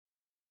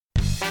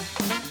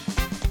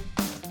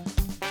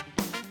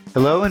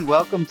Hello and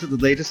welcome to the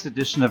latest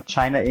edition of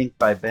China Inc.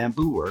 by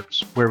Bamboo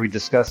Works, where we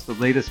discuss the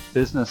latest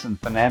business and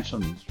financial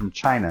news from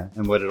China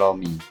and what it all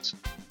means.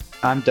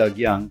 I'm Doug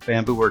Young,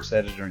 Bamboo Works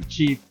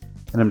Editor-in-Chief,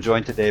 and I'm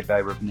joined today by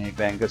Renee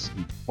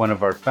Vangusten, one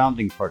of our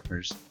founding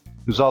partners,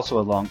 who's also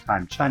a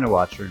longtime China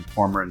watcher and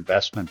former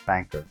investment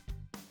banker.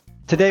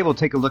 Today we'll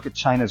take a look at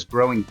China's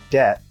growing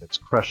debt that's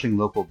crushing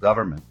local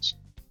governments.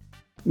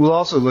 We'll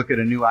also look at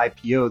a new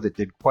IPO that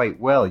did quite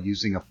well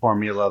using a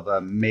formula of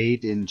a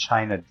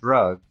made-in-China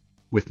drug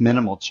with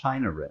minimal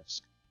China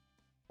risk.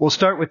 We'll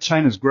start with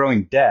China's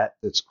growing debt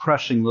that's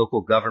crushing local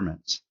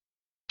governments.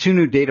 Two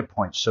new data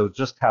points show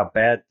just how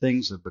bad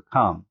things have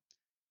become.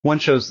 One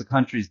shows the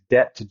country's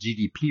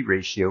debt-to-GDP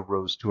ratio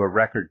rose to a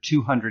record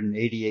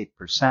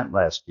 288%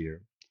 last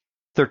year,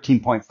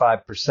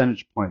 13.5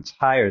 percentage points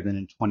higher than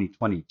in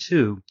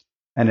 2022,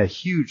 and a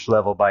huge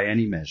level by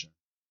any measure.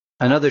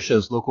 Another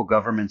shows local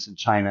governments in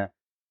China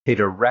paid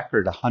a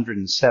record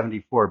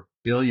 $174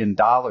 billion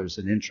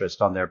in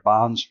interest on their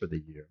bonds for the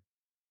year.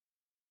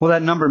 Well,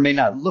 that number may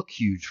not look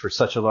huge for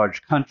such a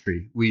large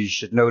country. We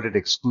should note it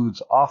excludes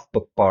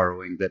off-book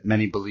borrowing that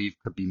many believe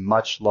could be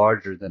much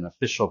larger than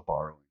official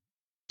borrowing.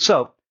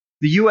 So,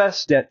 the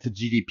U.S.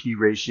 debt-to-GDP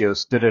ratio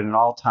stood at an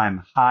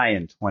all-time high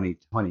in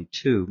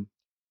 2022,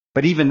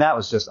 but even that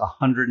was just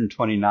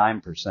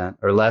 129%,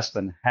 or less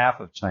than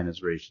half of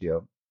China's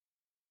ratio.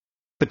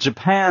 But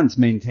Japan's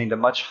maintained a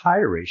much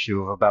higher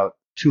ratio of about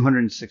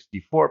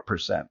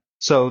 264%.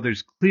 So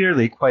there's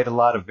clearly quite a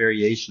lot of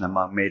variation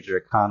among major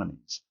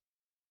economies.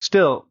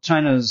 Still,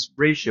 China's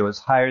ratio is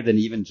higher than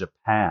even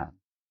Japan,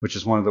 which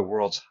is one of the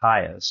world's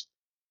highest.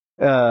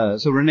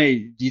 So Renee,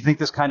 do you think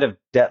this kind of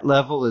debt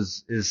level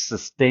is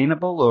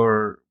sustainable,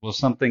 or will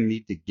something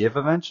need to give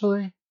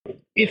eventually?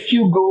 If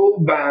you go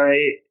by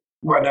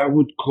what I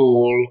would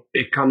call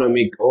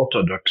economic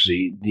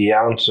orthodoxy, the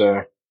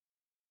answer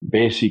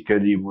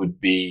basically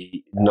would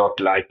be not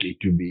likely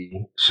to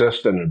be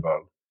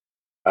sustainable.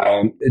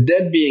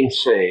 That being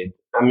said,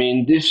 I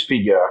mean, this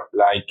figure,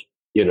 like,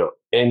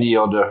 any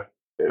other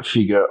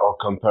figure or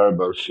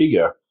comparable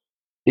figure,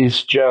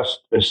 is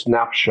just a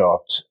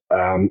snapshot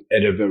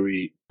at a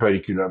very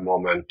particular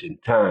moment in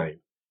time.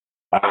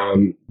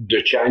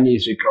 The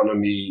Chinese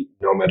economy,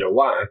 no matter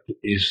what,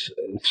 is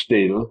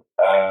still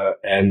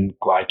and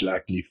quite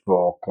likely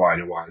for quite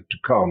a while to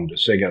come, the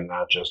second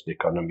largest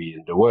economy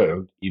in the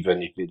world,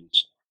 even if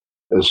it's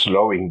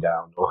slowing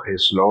down or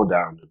has slowed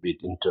down a bit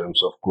in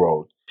terms of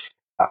growth.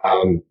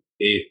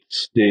 It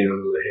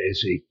still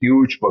has a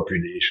huge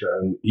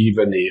population,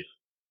 even if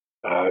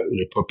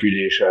the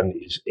population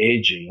is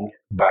aging,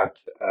 but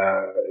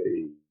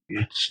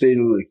it's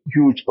still a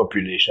huge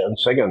population,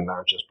 second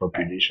largest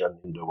population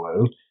in the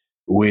world,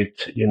 with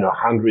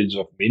hundreds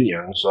of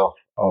millions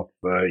of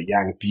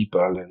young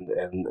people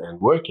and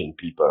working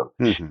people.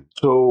 Mm-hmm.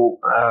 So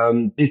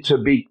it's a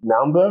big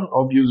number,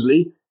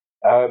 obviously,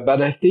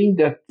 but I think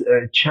that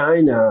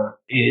China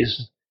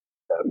is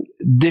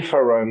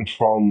different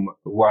from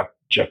what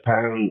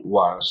Japan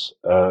was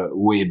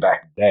way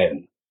back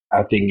then.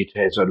 I think it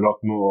has a lot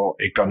more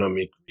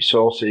economic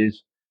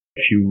resources.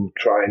 If you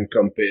try and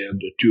compare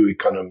the two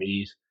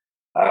economies,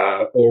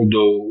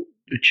 although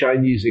the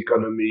Chinese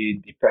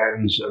economy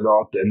depends a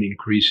lot and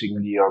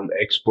increasingly on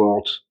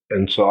exports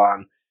and so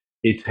on,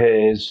 it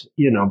has,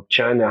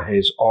 China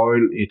has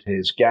oil, it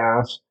has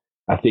gas.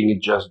 I think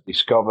it just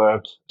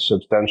discovered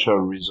substantial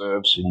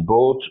reserves in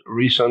both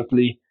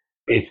recently.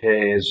 It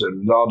has a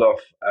lot of,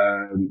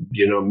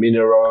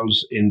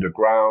 minerals in the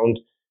ground,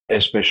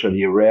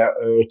 especially rare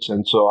earths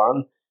and so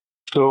on.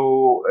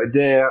 So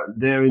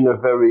they're in a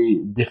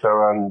very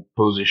different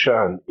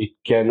position. It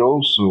can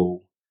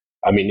also,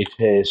 it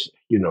has,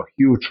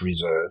 huge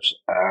reserves,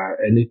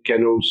 and it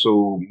can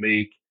also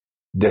make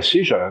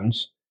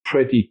decisions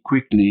pretty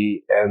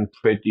quickly and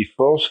pretty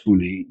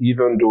forcefully,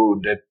 even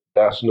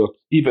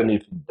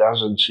if it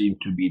doesn't seem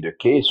to be the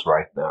case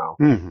right now.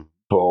 Mm-hmm.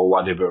 For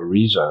whatever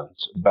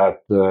reasons.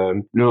 But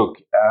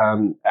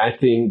I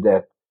think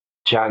that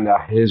China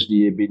has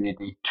the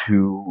ability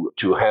to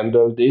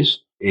handle this.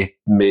 It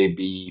may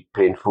be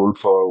painful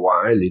for a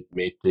while. It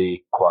may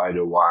take quite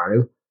a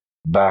while,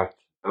 but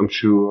I'm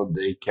sure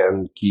they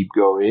can keep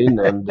going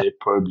and they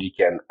probably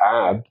can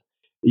add.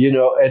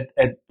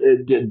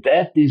 The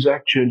debt is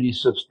actually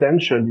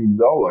substantially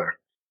lower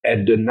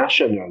at the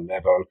national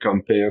level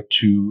compared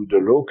to the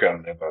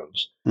local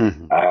levels.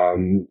 Mm-hmm.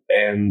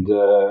 And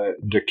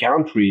the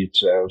country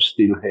itself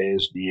still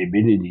has the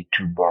ability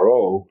to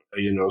borrow,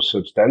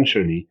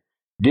 substantially.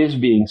 This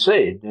being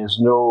said, there's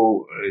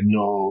no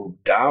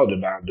doubt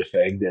about the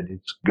fact that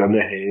it's going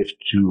to have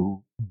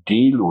to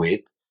deal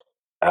with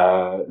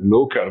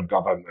local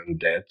government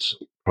debts,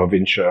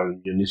 provincial,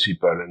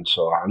 municipal, and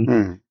so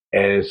on,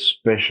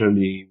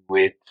 especially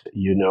with,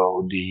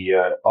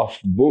 the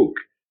off-book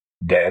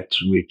debt,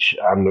 which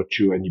I'm not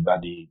sure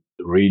anybody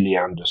really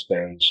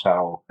understands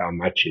how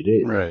much it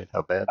is. Right,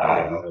 how bad.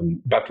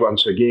 But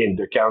once again,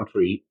 the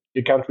country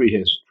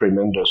has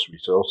tremendous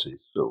resources,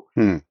 so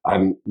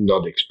I'm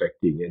not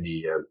expecting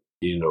any,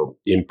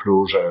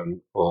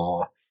 implosion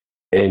or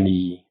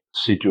any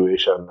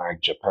situation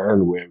like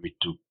Japan, where it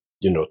took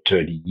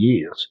 30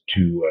 years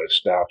to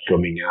start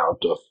coming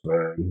out of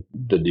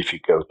the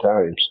difficult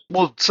times.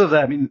 Well, so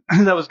that, I mean,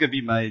 that was going to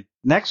be my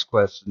next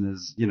question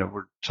is,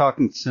 we're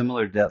talking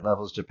similar debt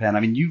levels, Japan.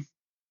 I mean,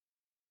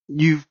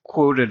 you've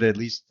quoted at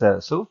least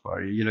so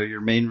far,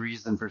 your main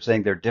reason for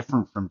saying they're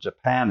different from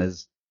Japan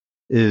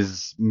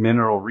is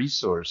mineral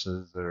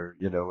resources or,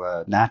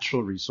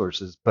 natural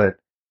resources. But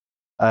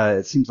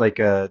it seems like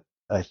a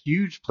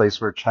huge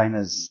place where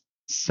China's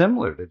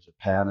similar to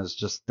Japan is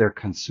just their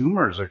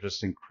consumers are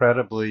just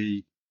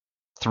incredibly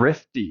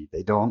thrifty.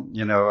 They don't,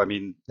 I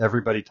mean,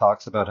 everybody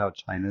talks about how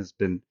China's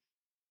been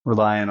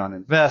relying on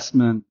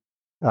investment,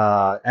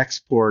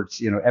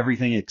 exports,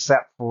 everything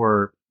except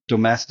for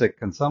domestic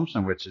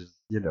consumption, which is,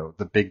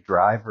 the big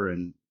driver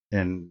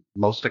in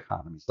most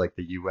economies like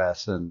the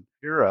US and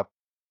Europe.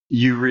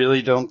 You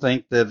really don't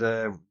think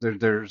that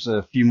there's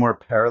a few more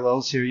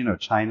parallels here?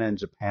 China and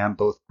Japan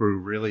both grew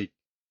really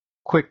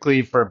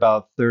quickly for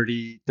about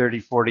 40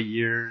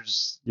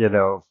 years,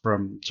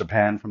 from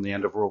Japan from the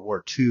end of World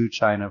War II,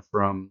 China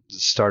from the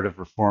start of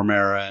reform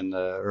era in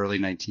the early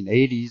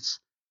 1980s.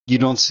 You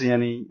don't see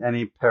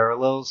any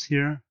parallels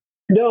here?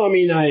 No, I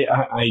mean,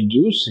 I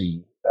do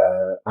see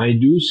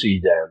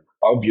them.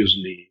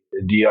 Obviously,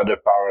 the other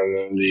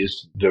parallel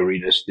is the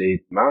real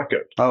estate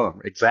market. Oh,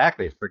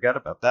 exactly. Forget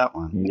about that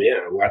one.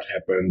 Yeah, what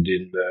happened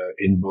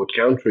in both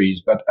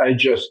countries. But I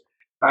just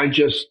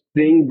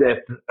think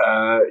that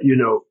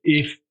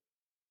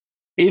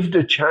if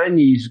the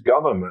Chinese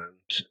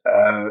government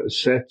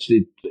sets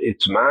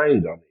its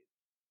mind on it,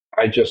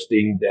 I just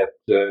think that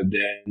they're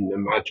in a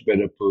much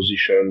better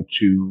position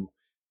to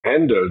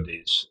handle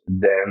this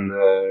than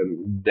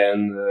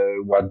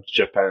what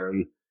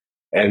Japan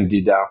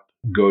ended up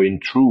going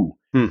through.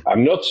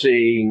 I'm not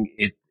saying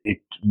it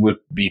would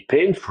be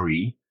pain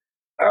free.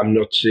 I'm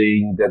not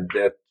saying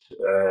that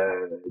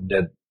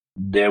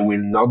there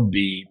will not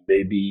be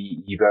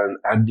maybe even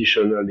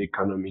additional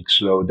economic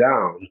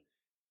slowdown.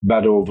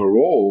 But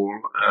overall,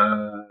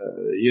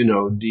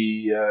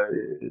 the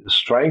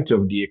strength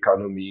of the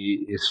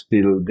economy is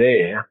still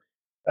there.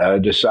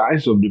 The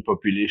size of the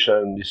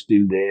population is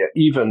still there,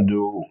 even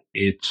though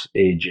it's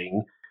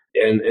aging.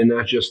 And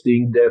I just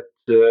think that,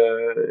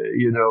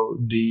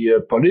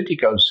 the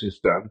political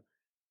system,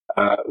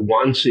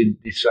 once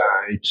it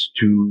decides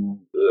to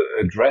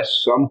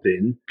address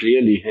something,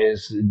 clearly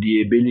has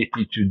the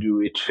ability to do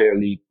it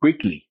fairly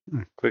quickly.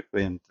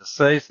 Quickly and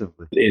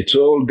decisively. It's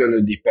all going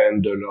to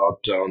depend a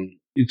lot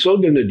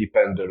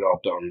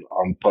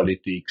on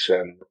politics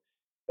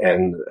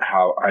and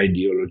how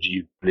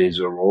ideology plays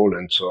a role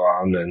and so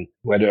on, and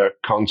whether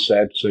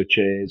concepts such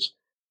as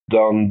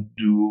don't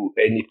do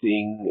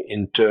anything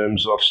in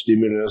terms of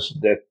stimulus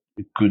that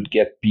could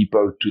get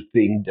people to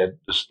think that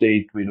the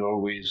state will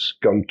always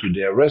come to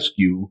their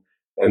rescue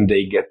and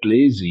they get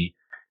lazy.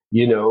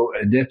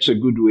 That's a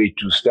good way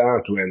to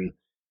start when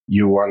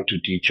you want to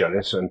teach a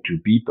lesson to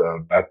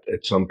people, but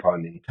at some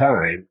point in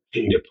time,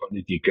 the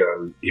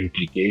political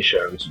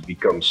implications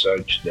become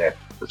such that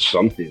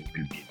something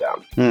will be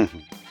done.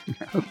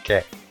 Mm-hmm.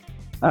 Okay.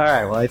 All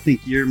right. Well, I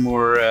think you're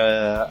more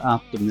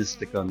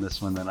optimistic on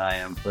this one than I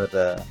am, but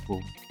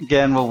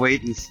we'll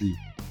wait and see.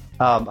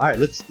 All right,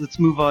 let's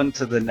move on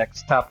to the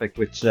next topic,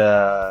 which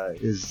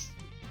is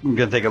we're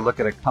going to take a look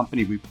at a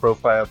company we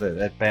profiled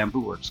at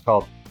Bamboo Works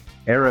called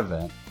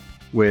Arrivent,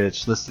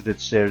 which listed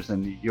its shares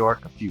in New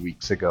York a few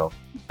weeks ago.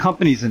 The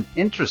company's an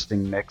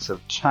interesting mix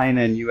of China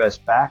and U.S.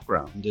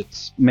 background.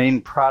 Its main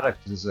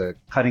product is a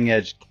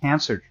cutting-edge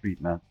cancer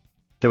treatment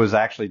that was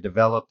actually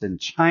developed in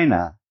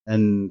China,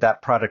 and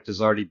that product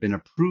has already been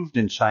approved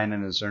in China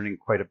and is earning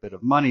quite a bit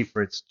of money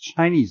for its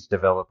Chinese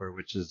developer,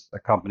 which is a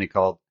company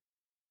called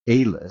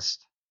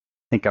A-List.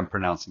 I think I'm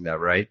pronouncing that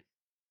right.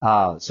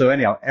 So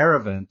anyhow,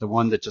 Arrivent, the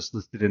one that just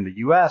listed in the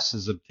U.S.,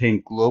 has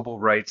obtained global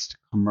rights to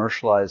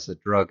commercialize the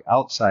drug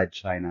outside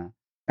China,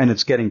 and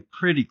it's getting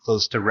pretty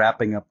close to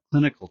wrapping up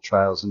clinical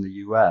trials in the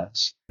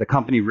U.S. The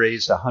company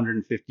raised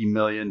 $150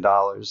 million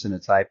in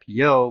its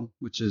IPO,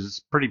 which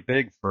is pretty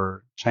big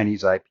for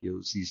Chinese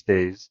IPOs these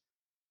days.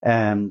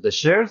 And the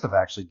shares have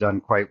actually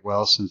done quite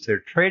well since their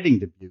trading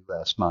debut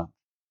last month.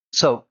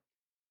 So,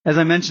 as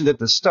I mentioned at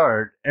the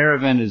start,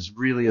 Arrivent is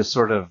really a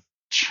sort of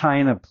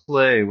China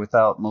play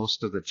without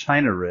most of the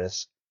China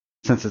risk,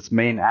 since its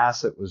main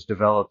asset was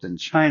developed in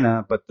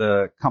China, but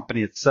the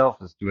company itself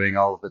is doing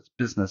all of its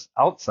business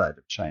outside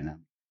of China.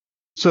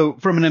 So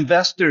from an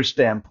investor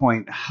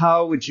standpoint,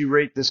 how would you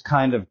rate this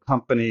kind of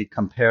company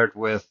compared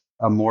with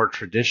a more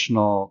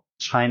traditional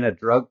China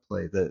drug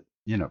play that,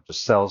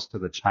 just sells to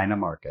the China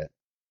market?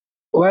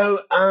 Well,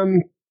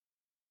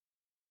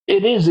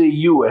 it is a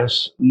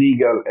U.S.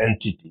 legal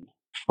entity,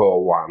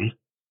 for one,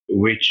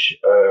 which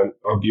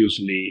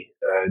obviously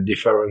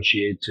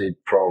differentiates it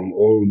from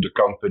all the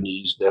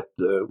companies that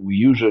we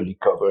usually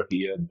cover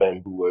here at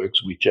Bamboo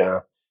Works, which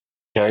are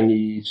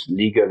Chinese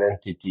legal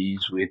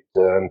entities with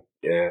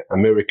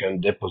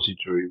American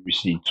depository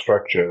receipt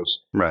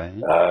structures Right.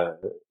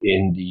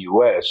 in the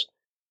U.S.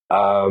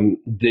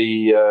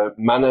 The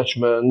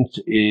management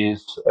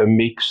is a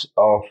mix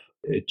of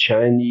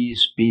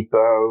Chinese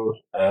people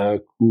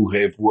who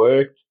have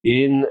worked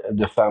in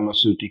the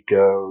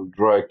pharmaceutical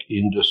drug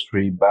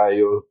industry,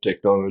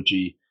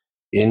 biotechnology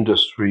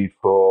industry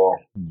for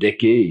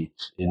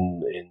decades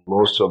in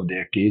most of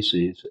their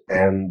cases,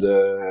 and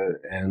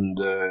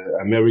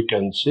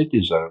American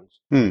citizens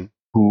Hmm.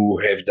 who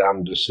have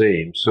done the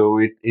same. So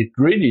it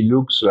really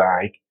looks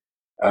like,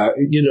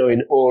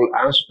 in all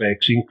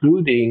aspects,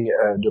 including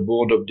the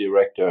board of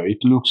director,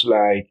 it looks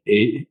like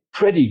a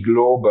pretty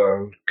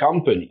global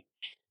company.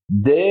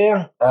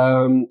 Their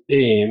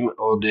aim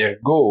or their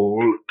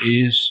goal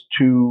is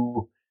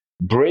to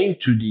bring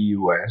to the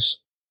US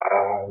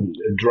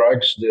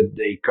drugs that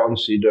they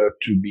consider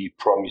to be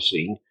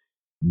promising,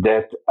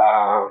 that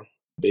are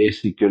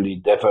basically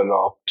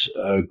developed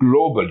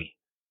globally.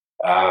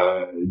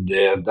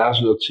 There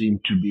does not seem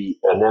to be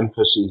an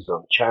emphasis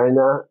on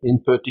China in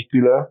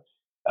particular.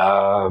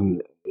 Um,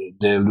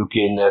 they're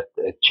looking at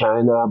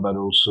China, but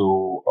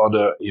also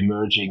other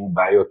emerging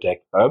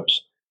biotech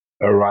hubs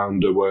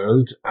around the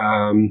world.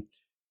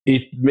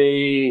 It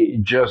may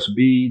just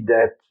be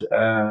that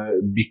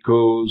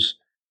because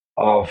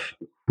of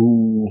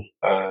who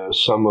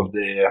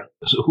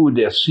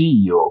their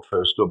CEO,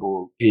 first of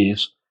all,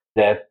 is,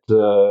 that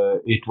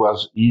it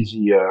was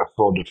easier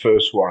for the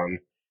first one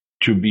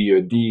to be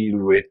a deal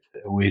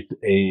with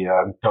a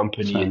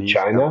company in Chinese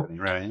China, company,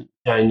 right?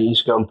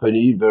 Chinese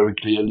company, very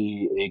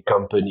clearly a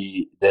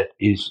company that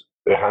is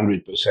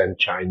 100%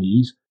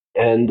 Chinese.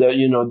 And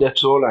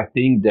that's all I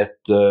think that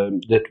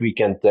we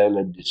can tell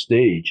at this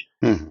stage.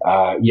 Hmm.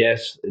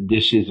 Yes,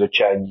 this is a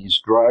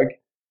Chinese drug.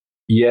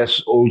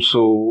 Yes,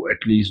 also,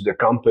 at least the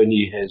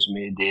company has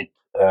made it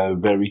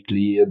very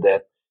clear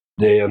that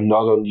they are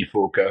not only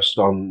focused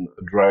on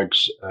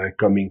drugs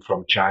coming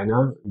from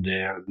China,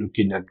 they are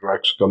looking at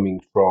drugs coming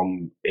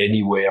from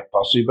anywhere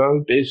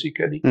possible,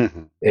 basically,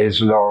 Hmm.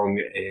 as long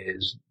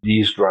as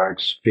these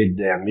drugs fit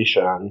their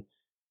mission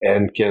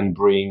and can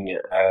bring,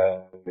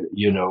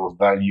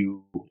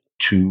 value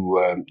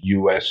to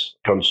U.S.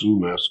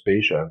 consumers,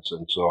 patients,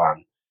 and so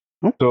on.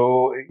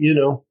 So,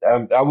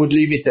 I would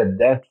leave it at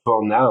that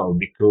for now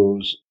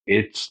because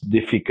it's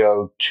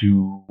difficult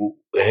to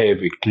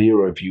have a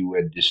clearer view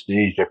at this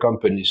stage. The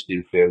company is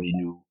still fairly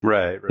new.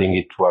 Right, I think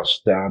right. it was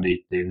started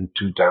in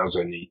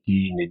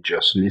 2018. It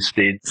just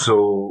listed.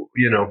 So,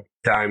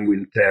 time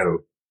will tell.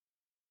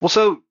 Well,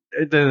 so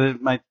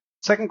my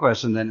second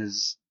question then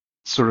is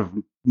sort of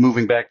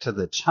moving back to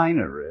the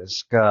China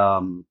risk.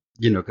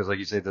 Because like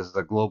you say, this is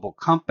a global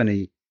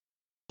company.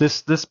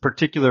 This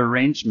particular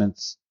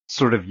arrangement's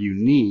sort of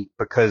unique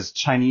because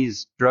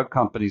Chinese drug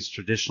companies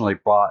traditionally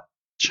bought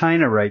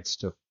China rights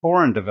to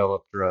foreign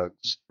developed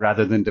drugs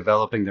rather than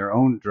developing their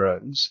own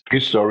drugs.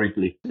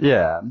 Historically.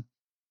 Yeah.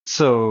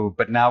 So,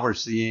 but now we're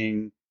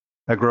seeing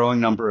a growing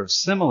number of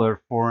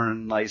similar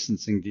foreign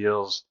licensing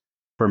deals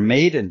for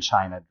made in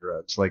China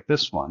drugs like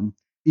this one.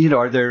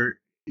 Do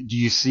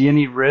you see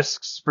any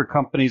risks for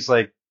companies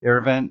like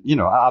Arrivent?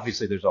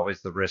 Obviously there's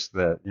always the risk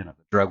that, the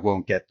drug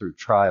won't get through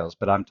trials,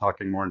 but I'm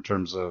talking more in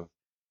terms of,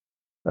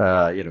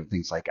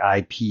 things like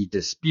IP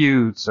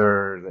disputes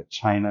or that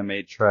China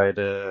may try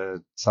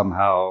to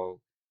somehow,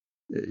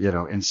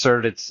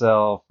 insert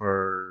itself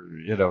or,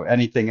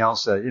 anything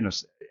else,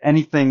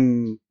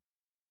 anything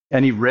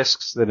any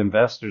risks that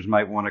investors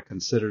might want to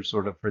consider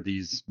sort of for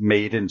these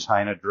made in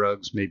China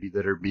drugs maybe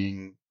that are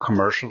being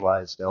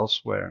commercialized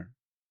elsewhere?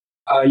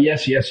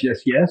 Yes, yes,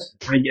 yes, yes.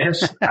 I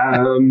guess.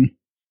 A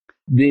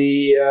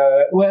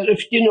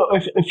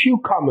few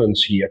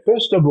comments here.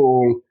 First of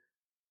all,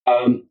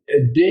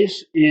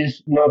 this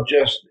is not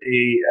just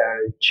a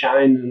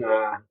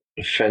China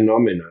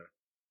phenomena.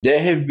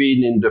 There have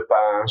been in the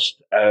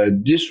past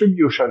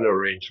distribution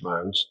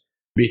arrangements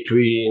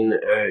between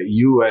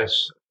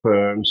U.S.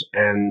 firms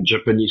and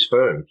Japanese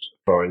firms,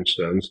 for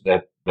instance,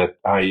 that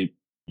I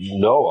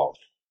know of,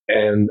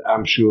 and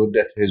I'm sure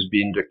that has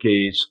been the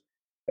case,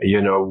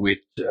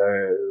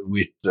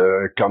 with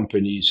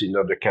companies in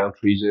other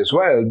countries as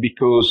well,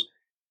 because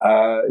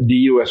the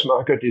U.S.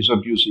 market is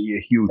obviously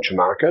a huge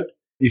market.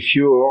 If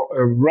you're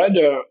a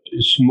rather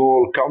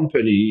small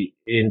company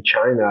in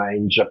China,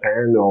 in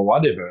Japan, or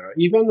whatever,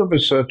 even of a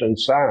certain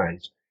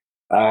size,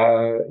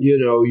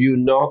 you're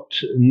not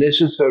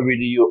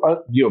necessarily,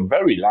 you're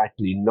very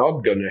likely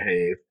not going to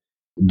have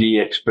the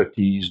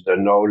expertise, the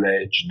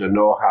knowledge, the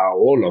know-how,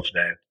 all of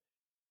that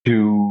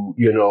to,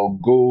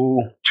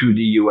 go to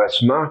the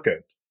US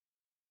market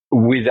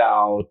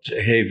without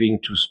having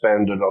to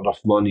spend a lot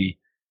of money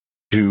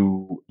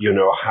to,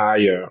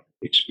 hire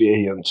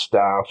experienced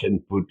staff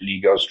and put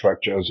legal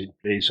structures in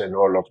place and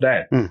all of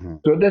that. Mm-hmm.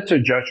 So that's a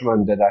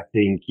judgment that I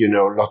think,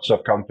 lots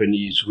of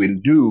companies will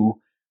do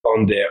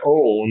on their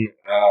own.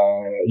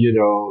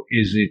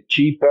 Is it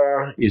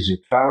cheaper? Is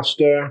it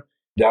faster?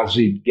 Does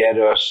it get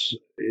us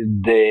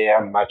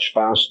there much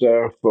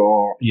faster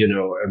for,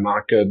 a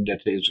market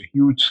that has a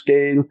huge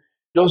scale?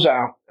 Those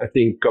are, I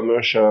think,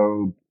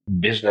 commercial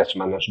business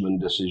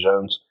management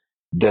decisions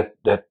that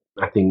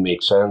I think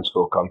makes sense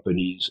for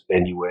companies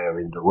anywhere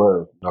in the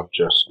world, not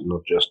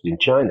just in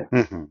China.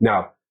 Mm-hmm.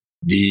 Now,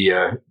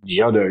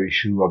 the other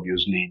issue,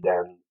 obviously,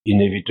 then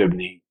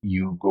inevitably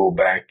you go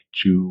back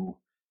to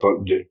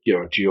the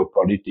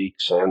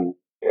geopolitics and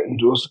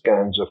those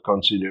kinds of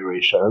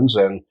considerations,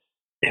 and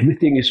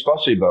everything is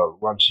possible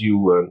once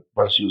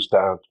you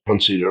start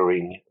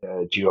considering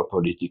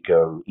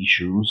geopolitical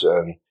issues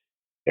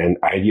and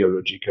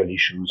ideological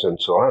issues and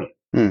so on.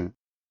 Mm.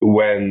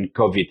 When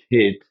COVID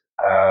hit,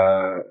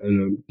 a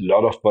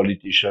lot of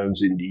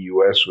politicians in the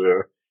US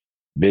were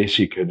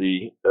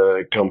basically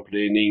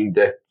complaining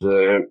that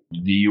the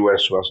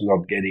US was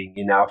not getting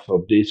enough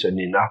of this and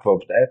enough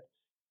of that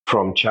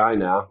from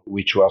China,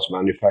 which was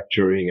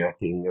manufacturing, I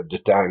think at the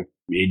time,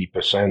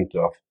 80%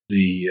 of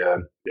the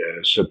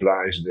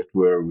supplies that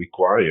were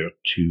required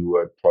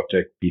to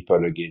protect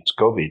people against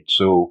COVID.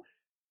 So,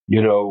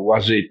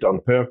 was it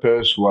on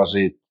purpose? Was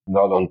it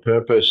not on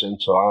purpose?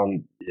 And so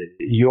on.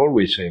 You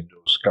always have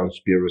those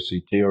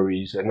conspiracy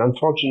theories. And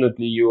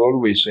unfortunately, you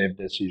always have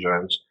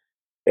decisions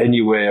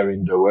anywhere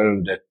in the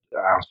world that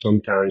are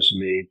sometimes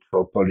made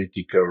for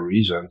political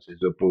reasons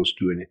as opposed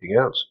to anything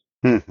else.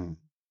 Mm-hmm.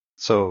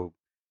 So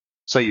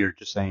you're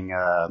just saying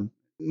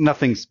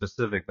nothing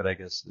specific, but I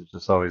guess there's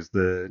just always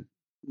the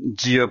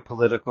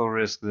geopolitical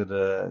risk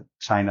that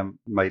China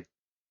might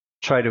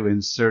try to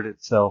insert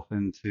itself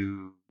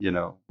into,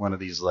 one of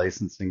these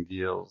licensing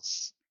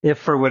deals. If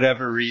for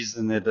whatever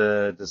reason it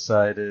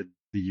decided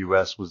the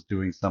U.S. was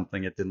doing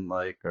something it didn't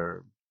like,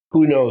 or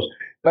who knows?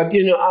 But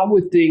I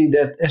would think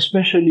that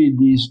especially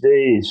these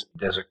days,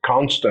 there's a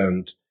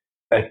constant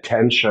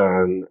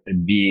attention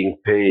being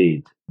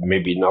paid.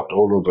 Maybe not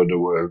all over the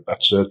world, but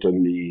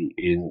certainly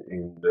in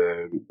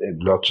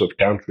lots of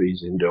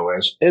countries in the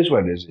West as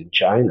well as in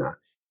China,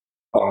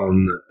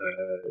 on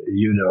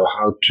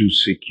how to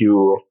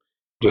secure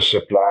the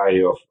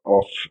supply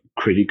of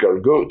critical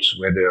goods,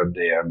 whether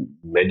they are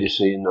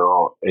medicine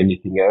or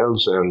anything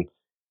else,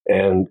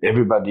 and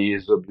everybody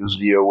is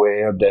obviously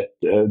aware that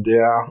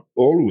there are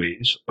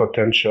always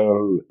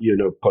potential,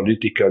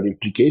 political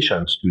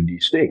implications to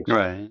these things.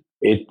 right?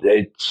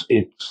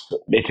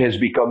 It has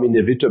become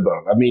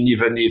inevitable. I mean,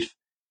 even if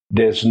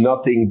there's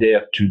nothing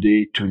there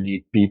today to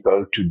lead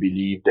people to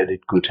believe that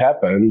it could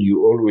happen,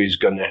 you're always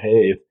going to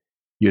have,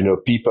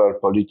 people,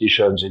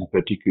 politicians in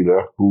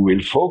particular, who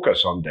will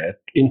focus on that,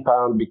 in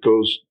part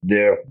because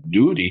their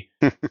duty,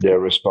 their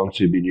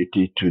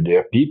responsibility to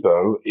their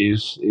people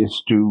is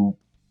to,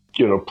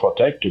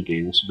 protect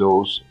against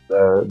those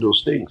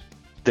things.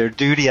 Their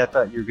duty, I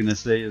thought you were going to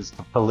say, is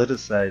to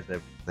politicize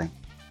everything.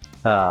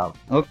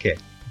 Okay.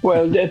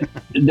 Well,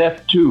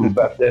 that too,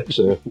 but that's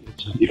a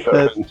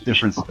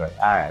different story.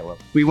 All right, well,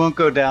 we won't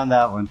go down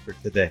that one for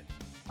today.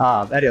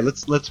 Anyway,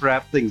 let's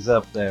wrap things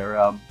up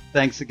there.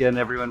 Thanks again,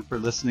 everyone, for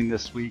listening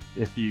this week.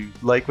 If you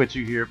like what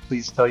you hear,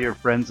 please tell your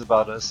friends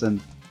about us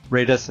and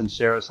rate us and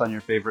share us on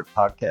your favorite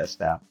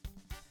podcast app.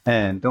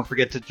 And don't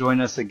forget to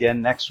join us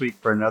again next week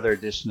for another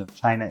edition of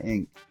China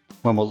Inc.,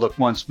 when we'll look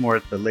once more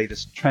at the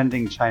latest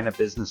trending China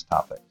business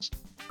topics.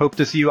 Hope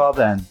to see you all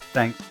then.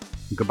 Thanks.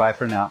 Goodbye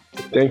for now.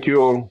 Thank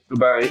you all.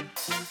 Goodbye.